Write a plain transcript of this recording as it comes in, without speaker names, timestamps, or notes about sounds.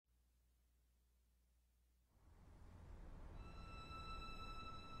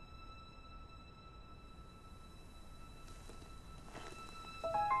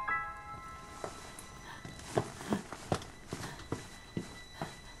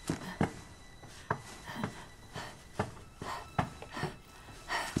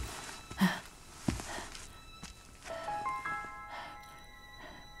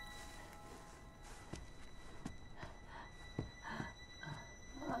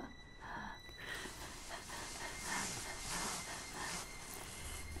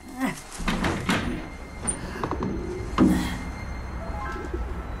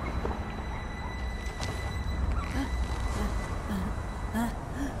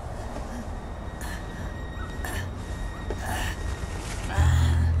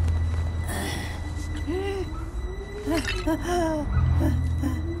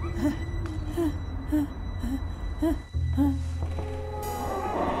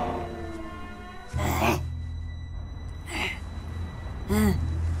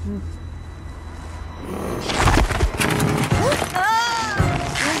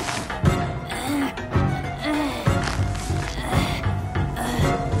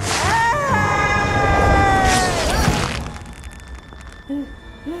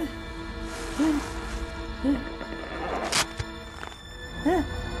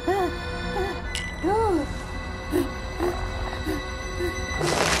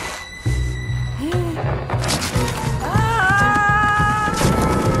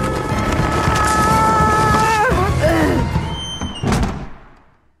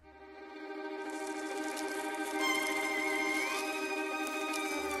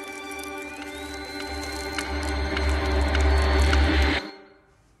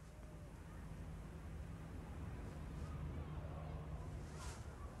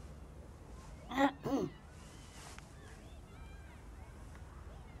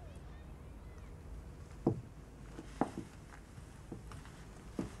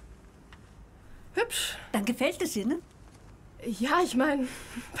Hübsch. Dann gefällt es Ihnen? Ja, ich meine,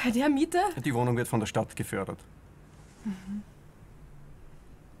 bei der Miete? Die Wohnung wird von der Stadt gefördert.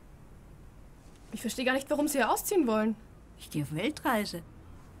 Ich verstehe gar nicht, warum Sie hier ausziehen wollen. Ich gehe auf Weltreise.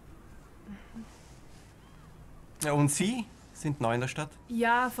 Ja, und Sie sind neu in der Stadt?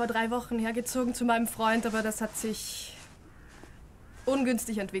 Ja, vor 3 Wochen hergezogen zu meinem Freund, aber das hat sich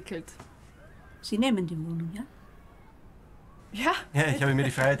ungünstig entwickelt. Sie nehmen die Wohnung, ja? Ja. Ja, ich habe mir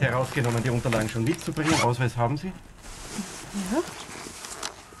die Freiheit herausgenommen, die Unterlagen schon mitzubringen. Ausweis haben Sie? Ja.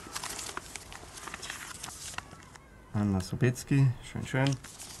 Anna Sobetzky, schön.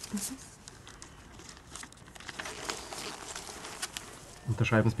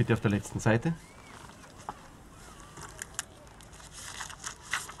 Unterschreiben Sie bitte auf der letzten Seite.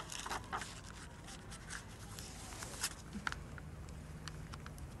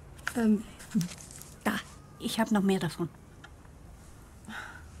 Da, ich habe noch mehr davon.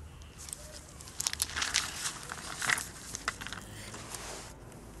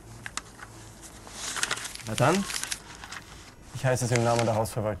 Na dann, ich heiße Sie im Namen der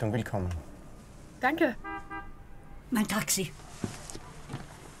Hausverwaltung willkommen. Danke. Mein Taxi.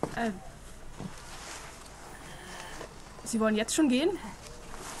 Sie wollen jetzt schon gehen?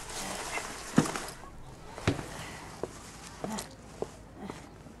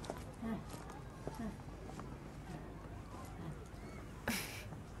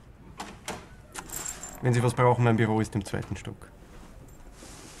 Wenn Sie was brauchen, mein Büro ist im 2. Stock.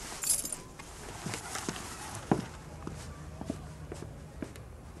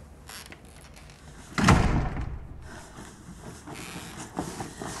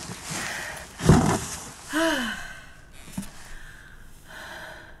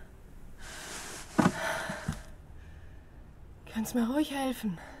 Kannst mir ruhig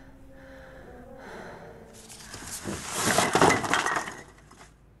helfen.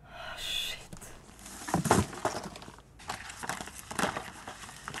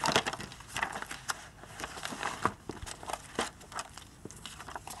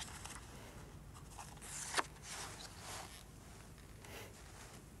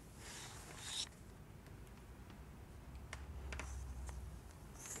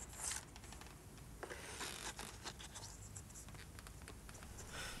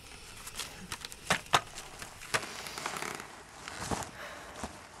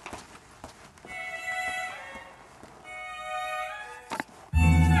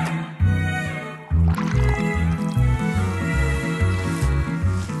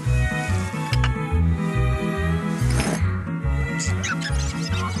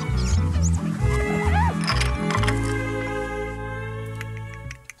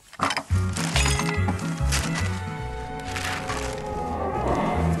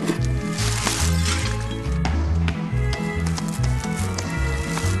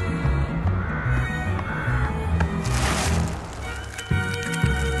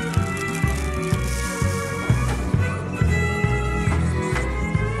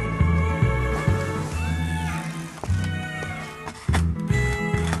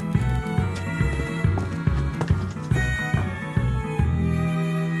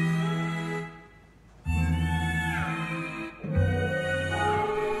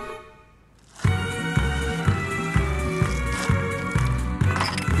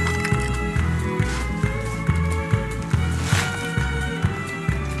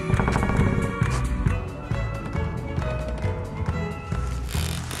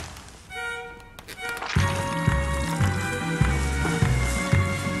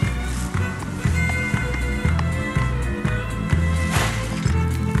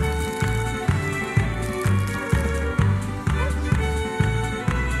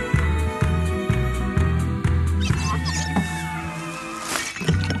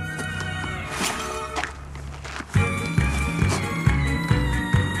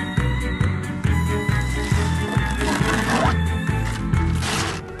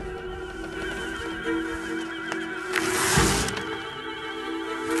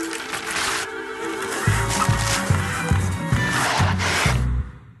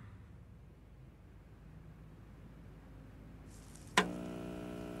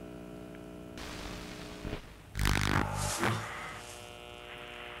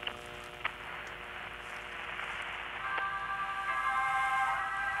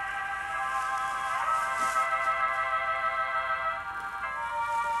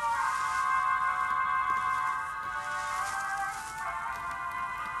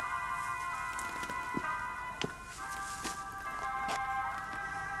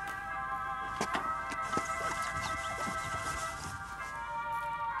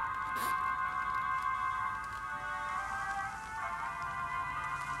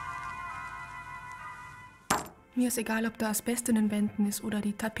 Mir ist egal, ob da Asbest in den Wänden ist oder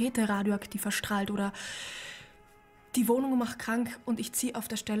die Tapete radioaktiv verstrahlt oder die Wohnung macht krank und ich ziehe auf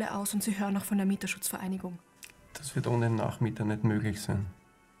der Stelle aus und Sie hören noch von der Mieterschutzvereinigung. Das wird ohne Nachmieter nicht möglich sein.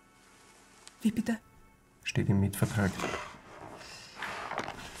 Wie bitte? Steht im Mietvertrag.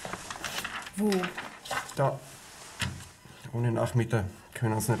 Wo? Da. Ohne Nachmieter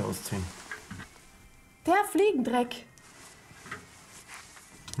können Sie nicht ausziehen. Der Fliegendreck.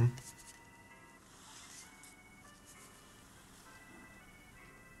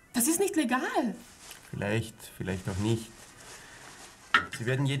 Das ist nicht legal. Vielleicht auch nicht. Sie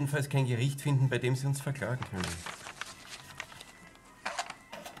werden jedenfalls kein Gericht finden, bei dem Sie uns verklagen können.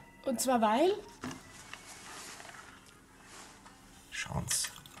 Und zwar weil? Schauen Sie.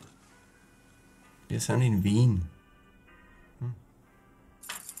 Wir sind in Wien.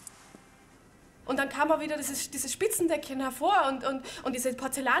 Und dann kam auch wieder dieses Spitzendeckchen hervor und diese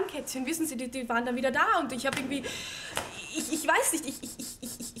Porzellankätzchen, wissen Sie, die waren dann wieder da und ich habe irgendwie, ich weiß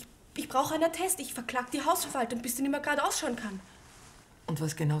nicht, ich brauche einen Attest, ich verklag die Hausverwaltung, bis die nicht mehr gerade ausschauen kann. Und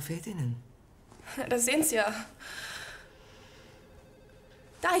was genau fehlt Ihnen? Das sehen Sie ja.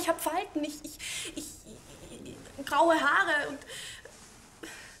 Da, ich habe Falten, graue Haare und...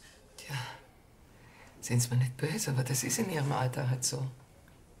 Tja, sehen Sie mir nicht böse, aber das ist in Ihrem Alter halt so.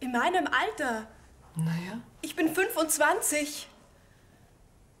 In meinem Alter? Naja. Ich bin 25.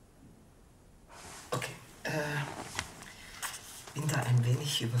 Okay, bin da ein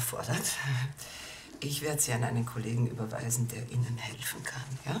wenig überfordert. Ich werde Sie an einen Kollegen überweisen, der Ihnen helfen kann,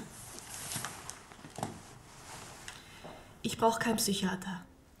 ja? Ich brauche keinen Psychiater.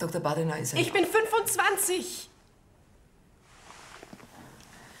 Dr. Badener ist ein... Ich bin 25.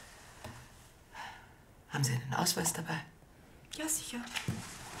 Haben Sie einen Ausweis dabei? Ja, sicher.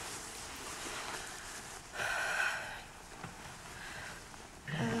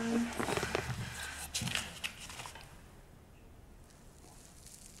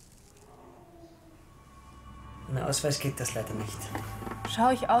 Ohne Ausweis geht das leider nicht.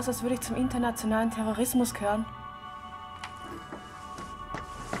 Schaue ich aus, als würde ich zum internationalen Terrorismus gehören?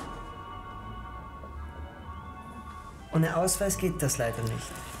 Ohne Ausweis geht das leider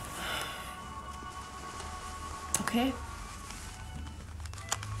nicht. Okay.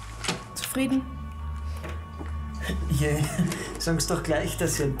 Zufrieden? Je, sagen Sie doch gleich,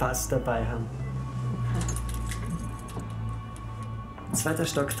 dass Sie einen Pass dabei haben. 2.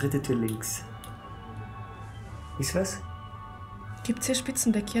 Stock, 3. Tür links. Ist was? Gibt's hier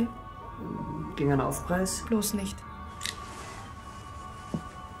Spitzendeckchen? Gegen einen Aufpreis? Bloß nicht.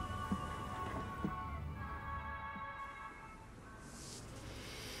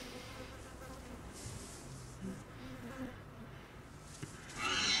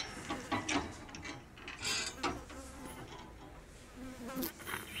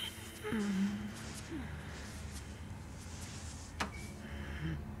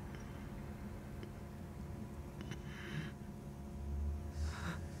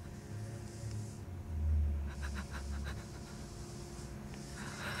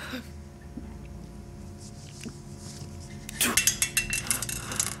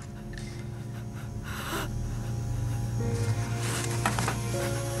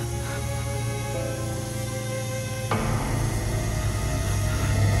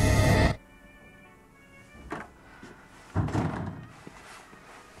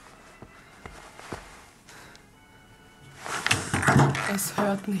 Es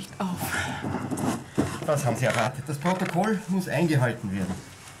hört nicht auf. Was haben Sie erwartet? Das Protokoll muss eingehalten werden.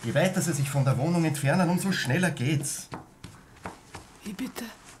 Je weiter Sie sich von der Wohnung entfernen, umso schneller geht's. Wie bitte?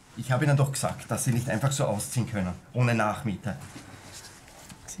 Ich habe Ihnen doch gesagt, dass Sie nicht einfach so ausziehen können, ohne Nachmieter.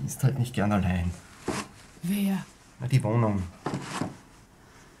 Sie ist halt nicht gern allein. Wer? Na, die Wohnung.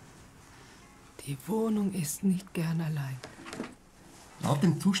 Die Wohnung ist nicht gern allein. Laut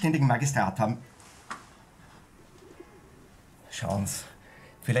dem zuständigen Magistrat haben... Schauen Sie,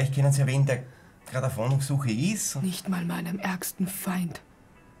 vielleicht kennen Sie ja wen, der gerade auf Wohnungssuche ist. Und Nicht mal meinem ärgsten Feind.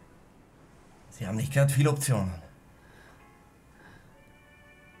 Sie haben nicht gerade viele Optionen.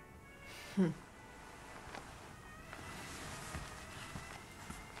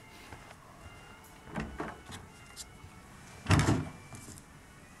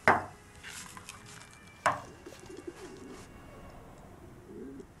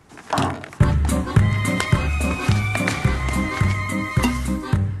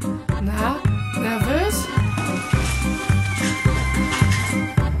 Na, nervös?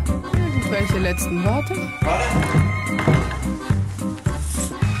 Irgendwelche letzten Worte?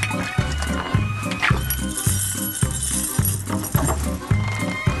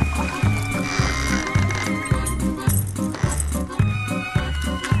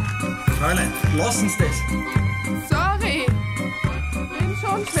 Fräulein, lassen Sie das.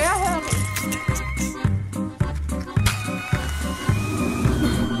 schon schwerhörig.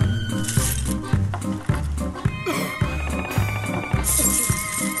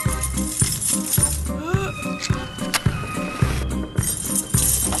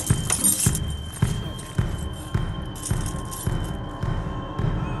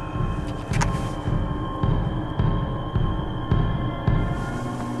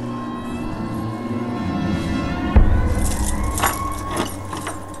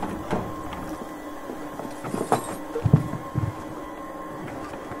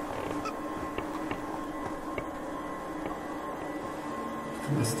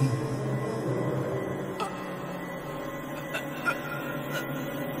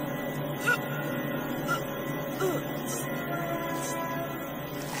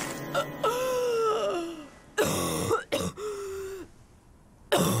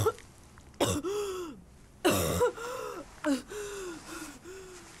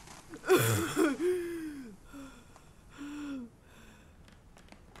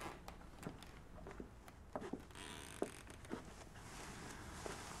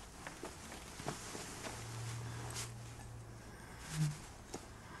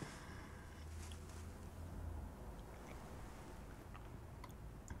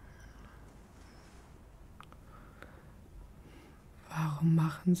 Warum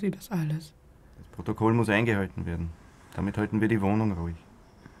machen Sie das alles? Das Protokoll muss eingehalten werden. Damit halten wir die Wohnung ruhig.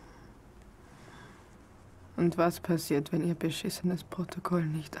 Und was passiert, wenn Ihr beschissenes Protokoll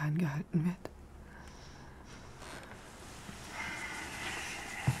nicht eingehalten wird?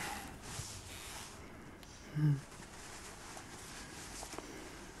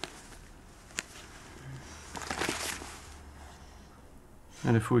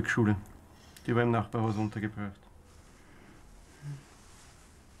 Eine Volksschule. Die war im Nachbarhaus untergebracht.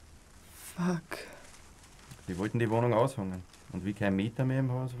 Fuck. Die wollten die Wohnung aushungern. Und wie kein Mieter mehr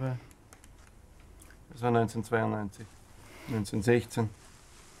im Haus war. Das war 1992, 1916.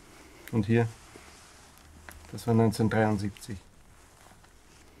 Und hier, das war 1973.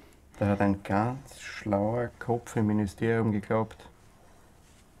 Da hat ein ganz schlauer Kopf im Ministerium geglaubt,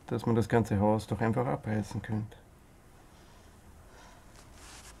 dass man das ganze Haus doch einfach abreißen könnte.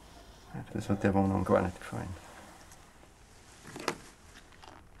 Das hat der Wohnung gar nicht gefallen.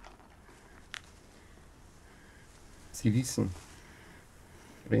 Sie wissen,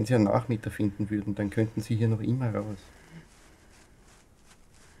 wenn Sie einen Nachmieter finden würden, dann könnten Sie hier noch immer raus.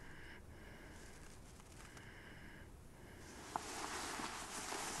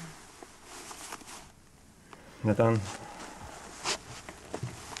 Na dann.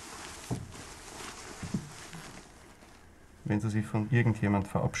 Wenn Sie sich von irgendjemand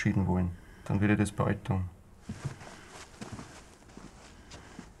verabschieden wollen, dann würde ich das bald tun.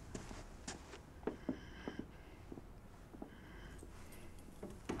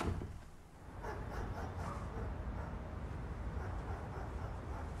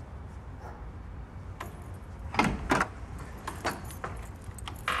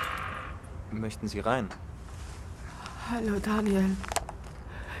 Möchten Sie rein? Hallo Daniel,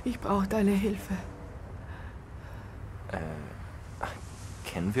 ich brauche deine Hilfe.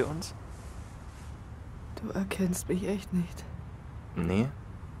 Kennen wir uns? Du erkennst mich echt nicht. Nee.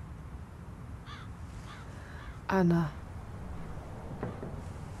 Anna.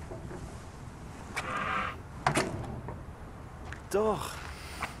 Doch.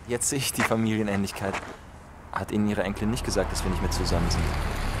 Jetzt sehe ich die Familienähnlichkeit. Hat Ihnen Ihre Enkelin nicht gesagt, dass wir nicht mehr zusammen sind?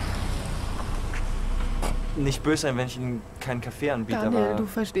 Nicht böse sein, wenn ich Ihnen keinen Kaffee anbiete, Daniel, aber... du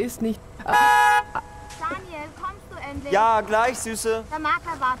verstehst nicht. Daniel, kommst du endlich? Ja, gleich, Süße. Der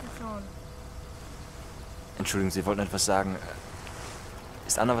Marker wartet schon. Entschuldigung, Sie wollten etwas sagen.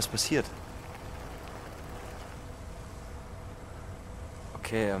 Ist Anna was passiert?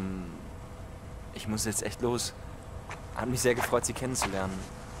 Okay, ich muss jetzt echt los. Hat mich sehr gefreut, Sie kennenzulernen.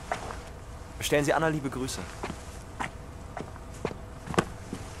 Bestellen Sie Anna liebe Grüße.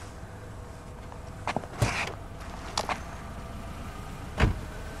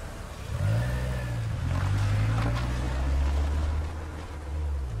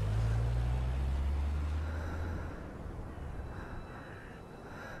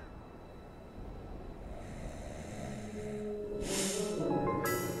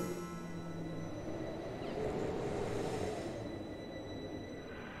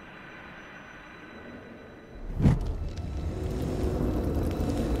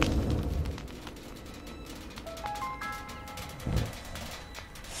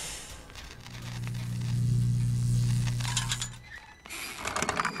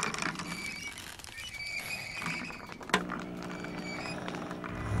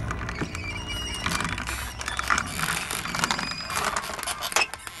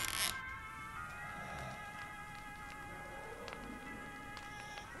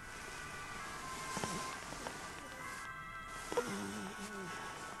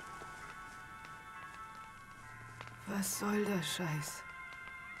 Was soll der Scheiß?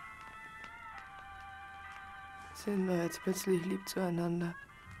 Sind wir jetzt plötzlich lieb zueinander?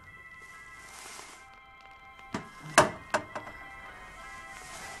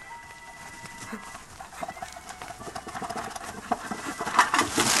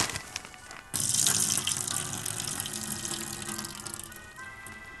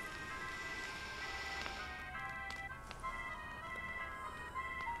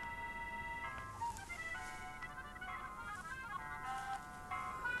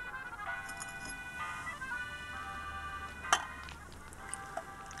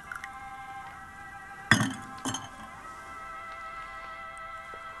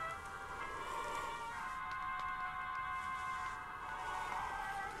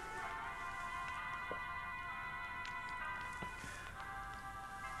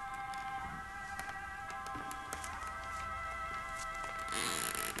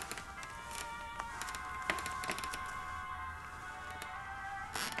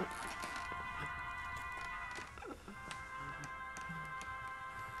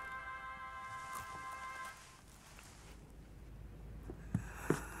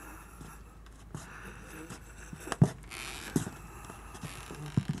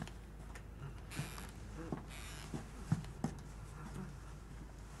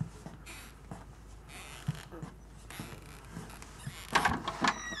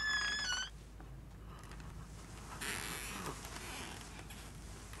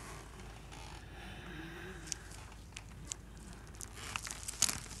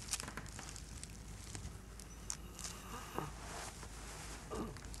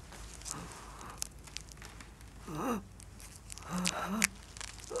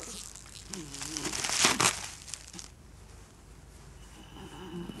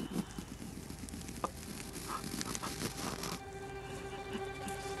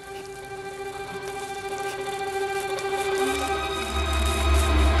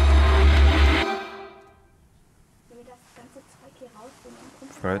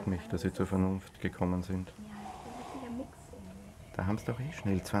 Freut mich, dass Sie zur Vernunft gekommen sind. Da haben Sie doch eh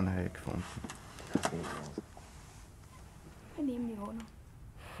schnell zwei neue gefunden. Wir nehmen die Wohnung.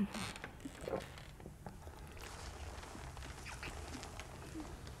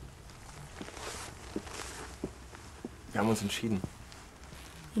 Wir haben uns entschieden.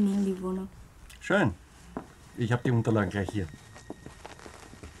 Wir nehmen die Wohnung. Schön. Ich habe die Unterlagen gleich hier.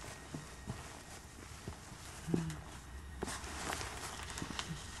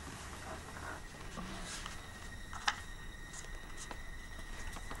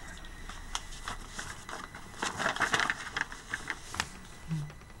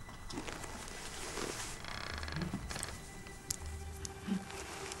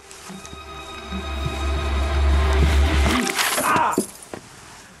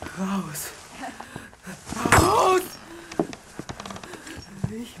 Raus! Raus!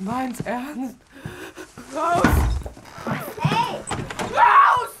 Ich mein's ernst. Raus! Hey!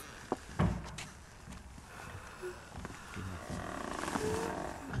 Raus!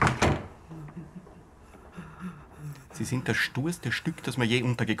 Sie sind das sturste Stück, das mir je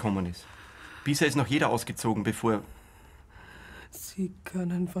untergekommen ist. Bisher ist noch jeder ausgezogen, bevor... Sie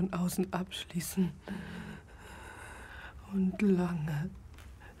können von außen abschließen und lange,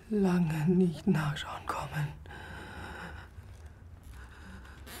 lange nicht nachschauen kommen.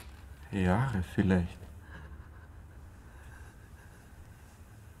 Jahre vielleicht.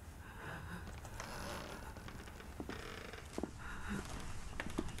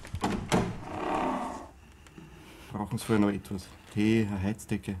 Brauchen Sie vorher noch etwas? Tee, eine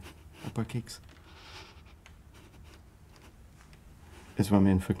Heizdecke, ein paar Keks. Es war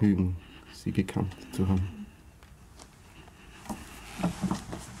mir ein Vergnügen, Sie gekannt zu haben.